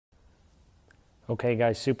Okay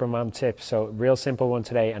guys, super mom tip. So real simple one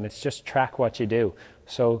today, and it's just track what you do.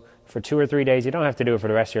 So for 2 or 3 days, you don't have to do it for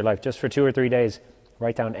the rest of your life, just for 2 or 3 days,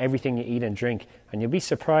 write down everything you eat and drink, and you'll be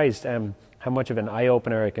surprised how much of an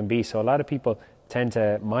eye-opener it can be. So a lot of people tend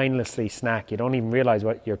to mindlessly snack. You don't even realize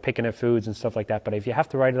what you're picking at foods and stuff like that. But if you have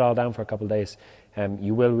to write it all down for a couple of days,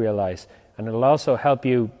 you will realize. And it'll also help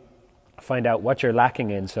you find out what you're lacking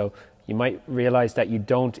in. So you might realize that you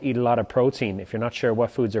don't eat a lot of protein. If you're not sure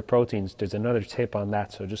what foods are proteins, there's another tip on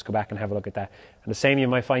that. So just go back and have a look at that. And the same, you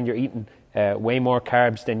might find you're eating way more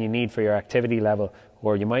carbs than you need for your activity level,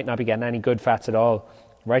 or you might not be getting any good fats at all.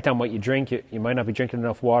 Write down what you drink. You might not be drinking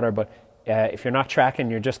enough water, but if you're not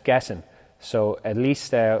tracking, you're just guessing. So at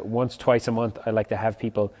least once, twice a month, I like to have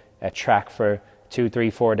people track for 2, 3,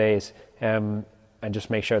 4 days and just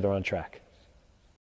make sure they're on track.